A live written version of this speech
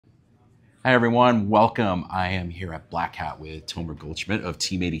Hi everyone, welcome. I am here at Black Hat with Tomer Goldschmidt of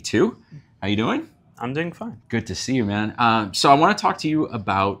Team 82. How you doing? I'm doing fine. Good to see you, man. So I want to talk to you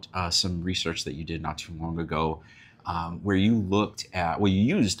about some research that you did not too long ago, where you looked at, well,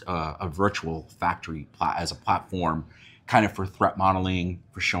 you used a virtual factory as a platform, kind of for threat modeling,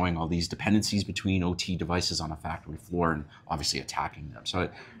 for showing all these dependencies between OT devices on a factory floor, and obviously attacking them. So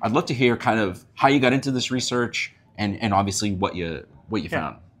I'd love to hear kind of how you got into this research, and obviously what you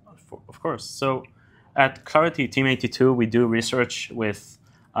found. Of course. So at Claroty Team 82, we do research with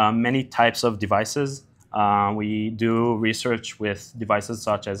many types of devices. We do research with devices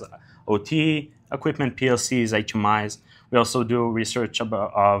such as OT equipment, PLCs, HMIs. We also do research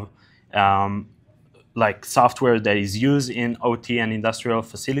of like software that is used in OT and industrial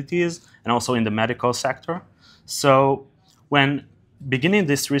facilities, and also in the medical sector. So when beginning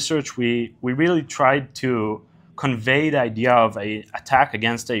this research, we really tried to convey the idea of an attack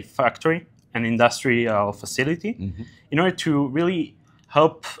against a factory, an industrial facility, in order to really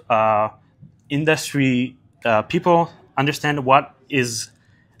help industry people understand what is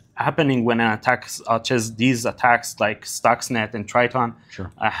happening when an attack such as these attacks like Stuxnet and Triton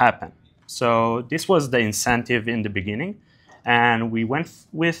happen. So this was the incentive in the beginning, and we went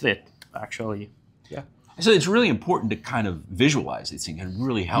with it, actually. Yeah. So it's really important to kind of visualize these things. It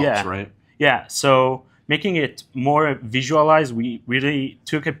really helps, right? Yeah. So making it more visualized, we really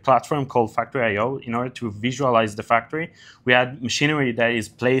took a platform called Factory.io in order to visualize the factory. We had machinery that is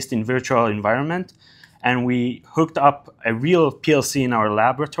placed in virtual environment, and we hooked up a real PLC in our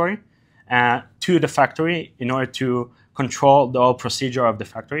laboratory to the factory in order to control the whole procedure of the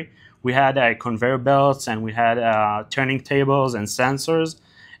factory. We had conveyor belts, and we had turning tables and sensors,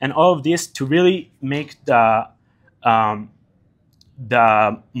 and all of this to really make the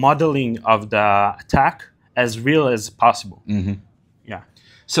modeling of the attack as real as possible. Yeah.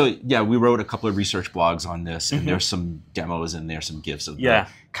 So yeah, we wrote a couple of research blogs on this, and there's some demos and there's some GIFs of the,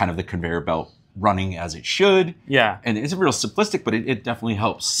 kind of the conveyor belt running as it should. Yeah. And it's real simplistic, but it definitely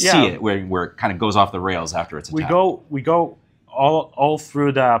helps see it where it kind of goes off the rails after it's attacked. We go all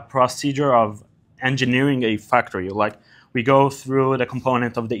through the procedure of engineering a factory. Like we go through the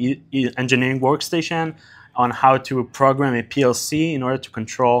component of the engineering workstation, on how to program a PLC in order to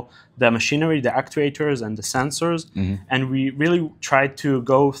control the machinery, the actuators, and the sensors. And we really try to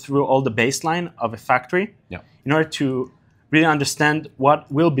go through all the baseline of a factory in order to really understand what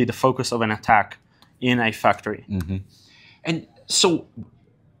will be the focus of an attack in a factory. And so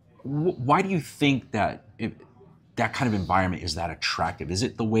why do you think that that kind of environment is that attractive? Is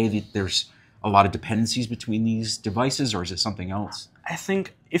it the way that there's a lot of dependencies between these devices, or is it something else? I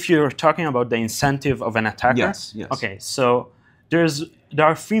think if you're talking about the incentive of an attacker, yes. Okay, so there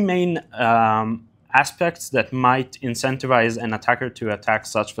are three main aspects that might incentivize an attacker to attack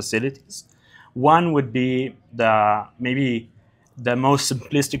such facilities. One would be maybe the most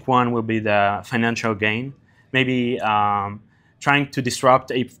simplistic one will be the financial gain. Maybe trying to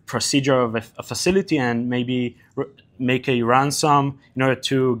disrupt a procedure of a facility and maybe make a ransom in order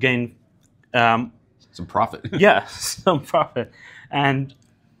to gain some profit. Yeah, some profit. And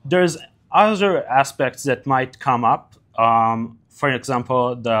there's other aspects that might come up. For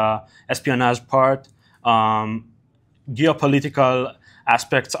example, the espionage part. Geopolitical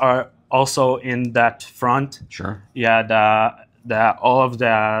aspects are also in that front. Sure. Yeah, all of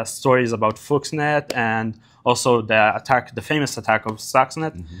the stories about Stuxnet, and also the famous attack of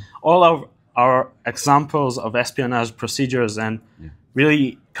Stuxnet. All of our examples of espionage procedures and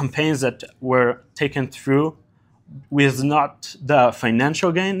really campaigns that were taken through with not the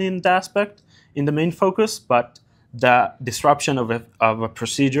financial gain in the aspect, in the main focus, but the disruption of a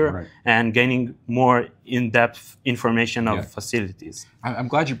procedure and gaining more in-depth information of facilities. I'm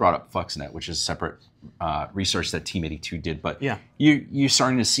glad you brought up Stuxnet, which is separate research that Team 82 did, but you're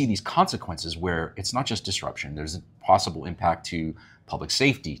starting to see these consequences where it's not just disruption, there's a possible impact to public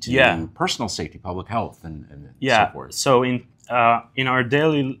safety, to personal safety, public health, and so forth. So in our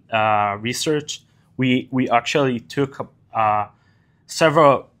daily research, we actually took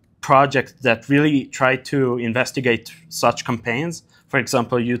several projects that really try to investigate such campaigns. For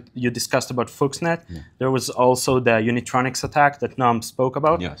example, you discussed about Stuxnet. There was also the Unitronics attack that Noam spoke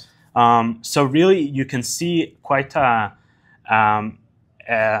about. Yes. So really, you can see quite a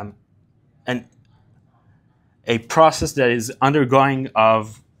process that is undergoing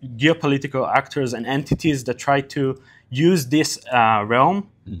of geopolitical actors and entities that try to use this realm,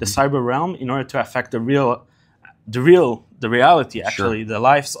 the cyber realm, in order to affect the reality, actually, the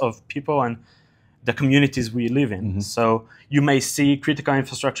lives of people and the communities we live in. So you may see critical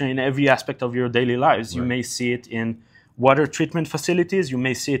infrastructure in every aspect of your daily lives. You may see it in water treatment facilities. You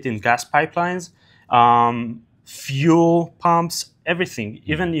may see it in gas pipelines, fuel pumps, everything,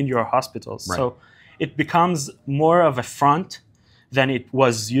 even in your hospitals. Right. So it becomes more of a front than it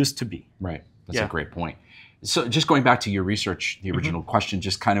was used to be. Right. That's a great point. So just going back to your research, the original question,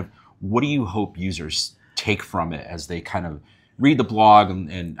 just kind of what do you hope users take from it as they kind of read the blog?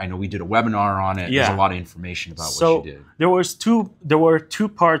 And I know we did a webinar on it. There's a lot of information about what you did. There were two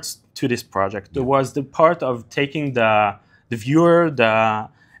parts to this project. There was the part of taking the viewer, the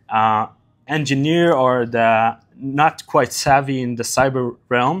engineer, or the not quite savvy in the cyber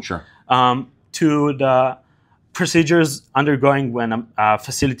realm, to the procedures undergoing when a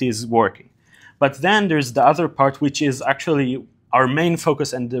facility is working. But then there's the other part, which is actually our main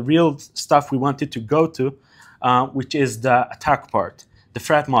focus and the real stuff we wanted to go to, which is the attack part, the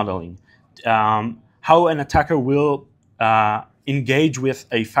threat modeling, how an attacker will engage with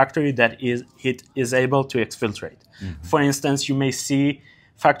a factory that it is able to exfiltrate. For instance, you may see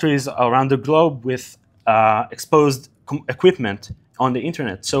factories around the globe with exposed equipment on the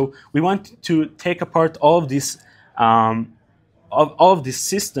internet. So we want to take apart all of this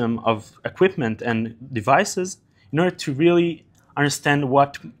system of equipment and devices in order to really understand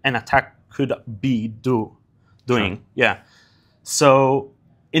what an attack could be doing. Yeah. So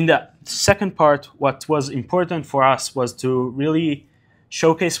in the second part, what was important for us was to really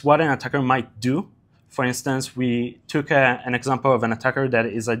showcase what an attacker might do. For instance, we took an example of an attacker that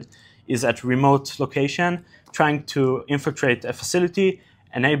is at remote location, trying to infiltrate a facility,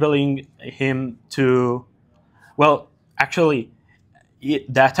 enabling him to, well, actually,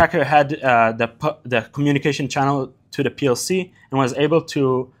 the attacker had the communication channel to the PLC and was able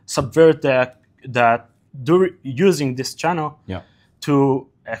to subvert using this channel to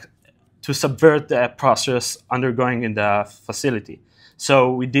subvert the process undergoing in the facility.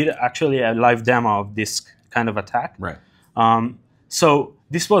 So we did actually a live demo of this kind of attack. Right. So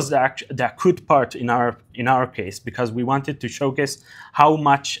this was the acute part in our case, because we wanted to showcase how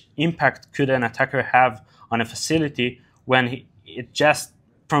much impact could an attacker have on a facility when it just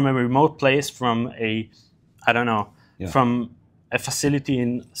from a remote place, from a from a facility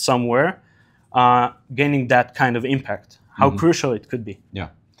in somewhere, gaining that kind of impact. How crucial it could be. Yeah,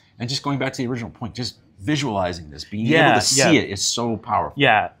 and just going back to the original point, just visualizing this, being able to see it is so powerful.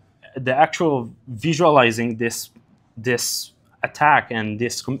 Yeah, the actual visualizing this attack and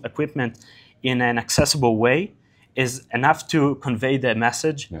this equipment in an accessible way is enough to convey the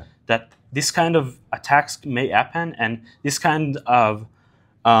message that this kind of attacks may happen, and this kind of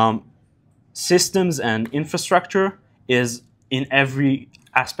systems and infrastructure is in every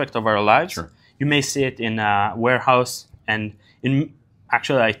aspect of our lives. You may see it in a warehouse, and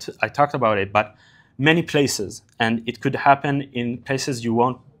actually I talked about it, but many places, and it could happen in places you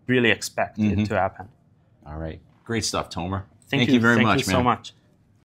won't really expect it to happen. All right. Great stuff, Tomer. Thank you very much, Thank you so much.